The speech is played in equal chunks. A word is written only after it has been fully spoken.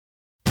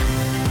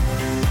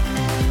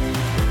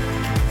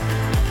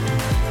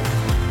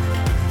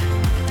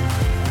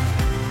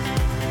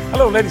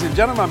Hello, ladies and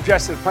gentlemen. I'm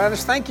Jesse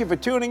Duplantis. Thank you for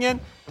tuning in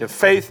to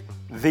Faith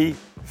the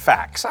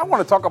Facts. I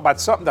want to talk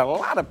about something that a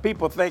lot of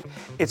people think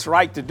it's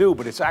right to do,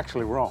 but it's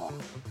actually wrong.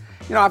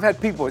 You know, I've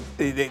had people,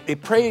 they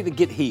pray to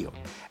get healed.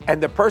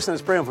 And the person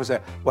that's praying for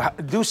said, well,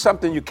 do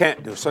something you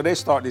can't do. So they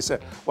say,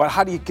 well,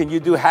 can you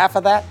do half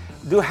of that?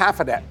 Do half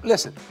of that.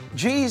 Listen,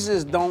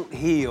 Jesus don't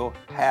heal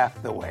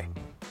half the way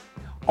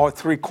or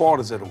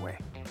 3/4 of the way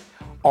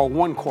or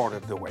 1/4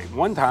 of the way.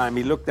 One time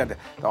he looked at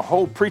the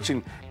whole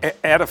preaching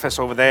edifice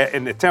over there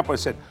in the temple and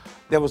said,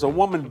 there was a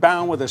woman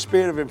bound with a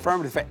spirit of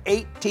infirmity for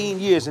 18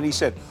 years. And he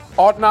said,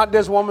 ought not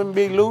this woman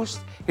be loosed?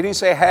 He didn't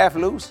say half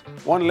loose,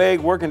 one leg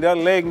working, the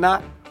other leg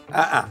not.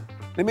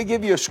 Let me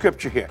give you a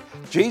scripture here.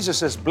 Jesus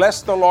says,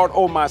 bless the Lord,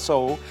 O my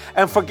soul,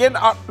 and forget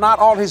not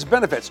all his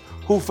benefits,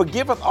 who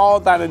forgiveth all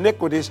thine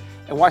iniquities,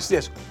 and watch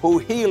this, who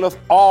healeth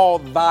all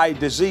thy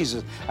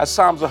diseases. That's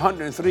Psalms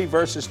 103,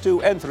 verses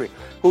 2 and 3.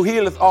 Who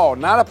healeth all,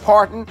 not a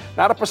pardon,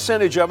 not a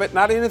percentage of it,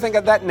 not anything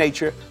of that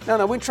nature.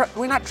 No,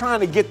 we're not trying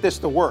to get this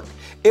to work.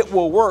 It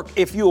will work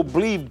if you'll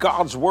believe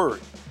God's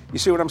word. You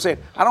see what I'm saying?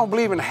 I don't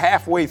believe in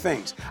halfway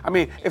things. I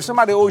mean, if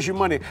somebody owes you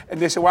money and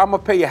they say, well, I'm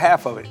going to pay you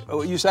half of it.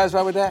 Are you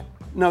satisfied with that?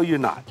 No, you're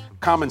not.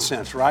 Common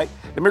sense, right?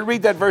 Let me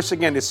read that verse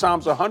again. It's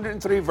Psalms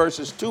 103,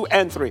 verses 2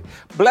 and 3.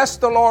 Bless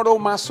the Lord, O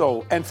my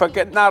soul, and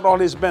forget not all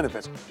his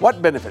benefits.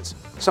 What benefits?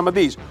 Some of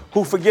these.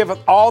 Who forgiveth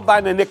all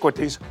thine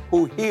iniquities,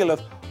 who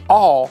healeth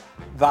all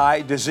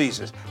thy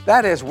diseases.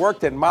 That has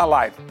worked in my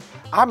life.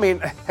 I mean,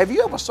 have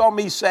you ever saw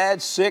me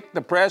sad, sick,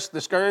 depressed,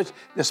 discouraged,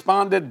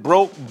 despondent,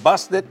 broke,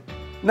 busted?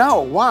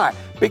 No, why?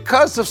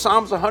 Because of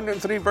Psalms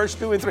 103, verse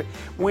 2 and 3.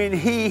 When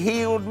he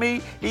healed me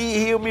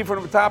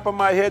from the top of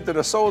my head to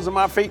the soles of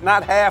my feet,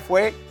 not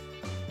halfway,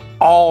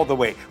 all the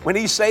way. When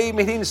he saved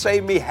me, he didn't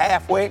save me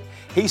halfway.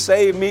 He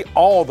saved me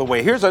all the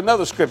way. Here's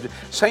another scripture,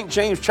 St.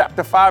 James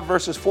chapter 5,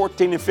 verses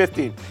 14 and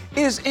 15.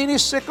 Is any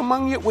sick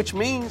among you? Which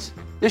means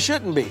there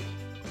shouldn't be.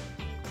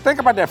 Think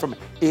about that for a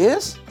minute.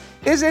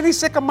 Is any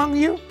sick among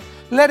you?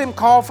 Let him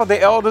call for the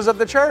elders of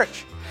the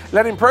church.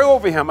 Let him pray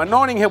over him,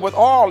 anointing him with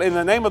oil in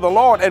the name of the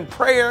Lord, and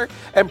pray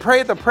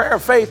the prayer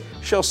of faith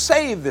shall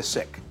save the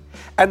sick.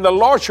 And the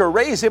Lord shall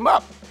raise him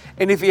up.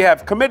 And if he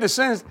have committed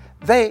sins,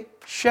 they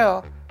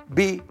shall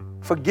be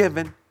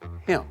forgiven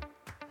him.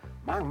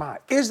 My,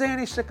 is there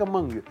any sick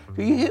among you?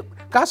 Do you hear?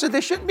 God said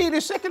there shouldn't be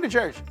any sick in the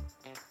church.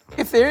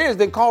 If there is,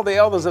 then call the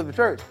elders of the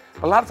church.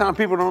 A lot of times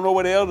people don't know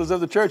what the elders of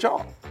the church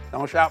are.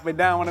 Don't shout me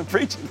down when I'm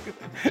preaching.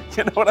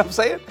 You know what I'm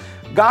saying?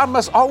 God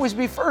must always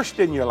be first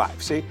in your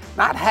life, see?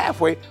 Not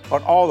halfway,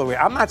 but all the way.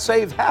 I'm not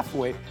saved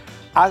halfway.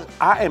 I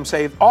am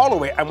saved all the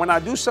way. And when I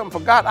do something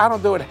for God, I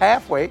don't do it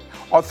halfway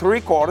or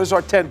 3/4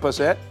 or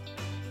 10%.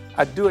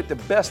 I do it the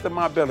best of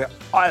my ability,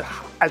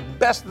 as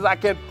best as I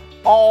can,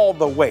 all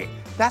the way.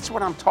 That's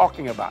what I'm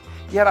talking about.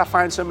 Yet I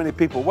find so many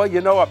people, well,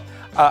 you know,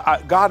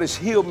 God has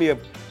healed me of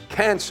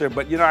cancer,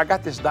 but, you know, I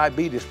got this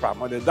diabetes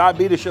problem. Or the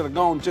diabetes should have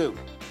gone too.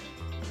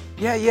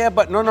 Yeah,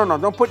 but no.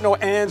 Don't put no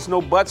ands,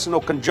 no buts, no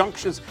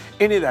conjunctions,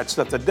 any of that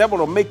stuff. The devil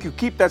will make you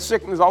keep that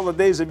sickness all the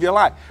days of your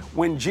life.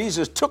 When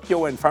Jesus took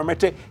your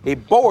infirmity, he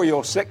bore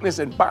your sickness,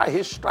 and by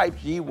his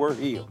stripes ye were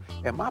healed.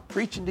 Am I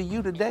preaching to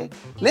you today?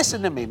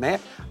 Listen to me, man.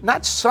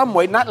 Not some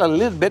way, not a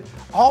little bit,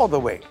 all the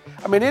way.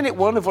 I mean, isn't it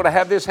wonderful to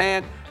have this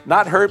hand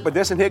not hurt, but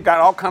this and here got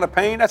all kind of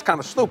pain? That's kind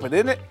of stupid,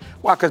 isn't it?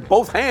 Why? Because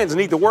both hands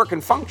need to work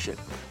and function.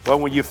 Well,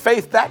 when you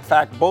face that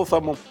fact, both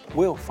of them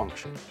will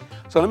function.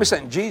 So let me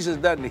say, Jesus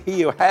doesn't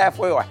heal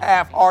halfway or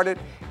half-hearted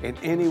in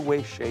any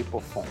way, shape,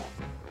 or form.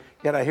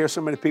 Yet I hear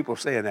so many people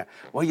saying that.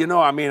 Well, you know,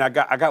 I mean, I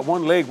got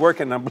one leg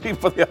working and I'm believing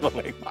for the other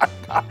leg. My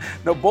God.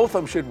 No, both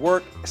of them should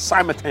work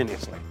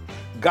simultaneously.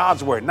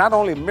 God's word, not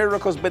only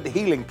miracles, but the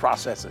healing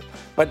processes,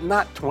 but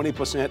not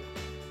 20%,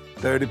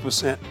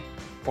 30%,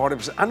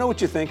 40%. I know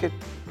what you're thinking.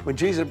 When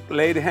Jesus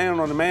laid a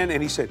hand on the man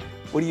and he said,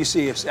 what do you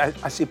see?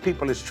 I see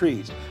people as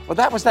trees. Well,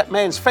 that was that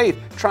man's faith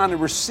trying to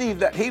receive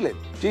that healing.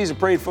 Jesus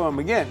prayed for him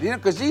again, you know,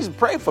 because Jesus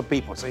prayed for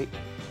people, see?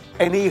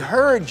 And he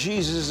heard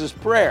Jesus'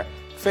 prayer.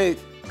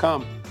 Faith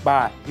come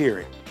by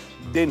hearing.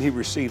 Then he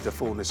received the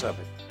fullness of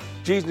it.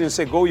 Jesus didn't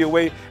say, go your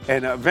way,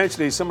 and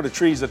eventually some of the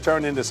trees will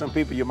turn into some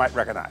people you might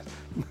recognize.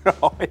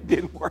 No, it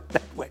didn't work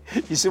that way.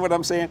 You see what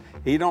I'm saying?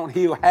 He don't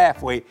heal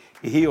halfway,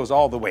 he heals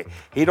all the way.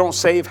 He don't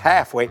save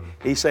halfway,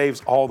 he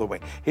saves all the way.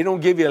 He don't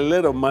give you a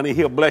little money,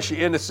 he'll bless you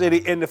in the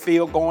city, in the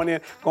field, going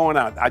in, going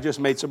out. I just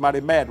made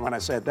somebody mad when I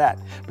said that.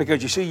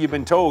 Because you see, you've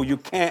been told you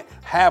can't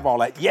have all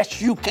that.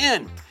 Yes, you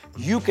can.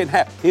 You can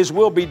have his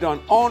will be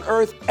done on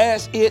earth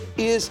as it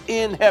is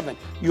in heaven.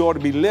 You ought to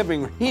be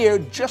living here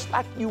just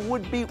like you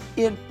would be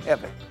in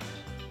heaven.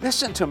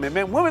 Listen to me,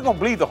 man. When are we going to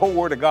believe the whole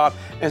word of God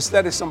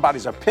instead of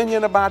somebody's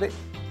opinion about it,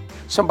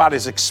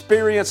 somebody's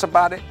experience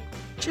about it?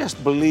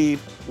 Just believe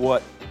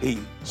what he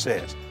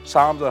says.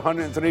 Psalms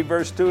 103,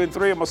 verse 2 and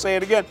 3. I'm going to say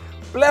it again.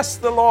 Bless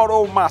the Lord,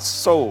 O my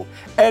soul,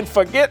 and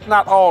forget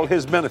not all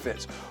his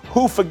benefits,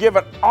 who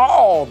forgiveth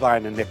all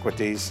thine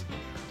iniquities,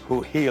 who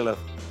healeth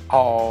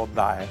all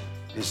thy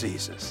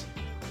diseases.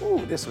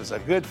 Ooh, this was a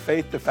good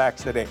Faith to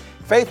Facts today.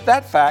 Faith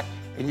that fact,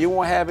 and you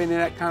won't have any of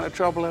that kind of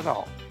trouble at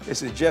all.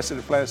 This is Jesse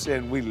Duplantis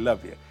saying we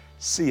love you.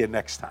 See you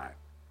next time.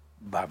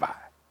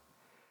 Bye-bye.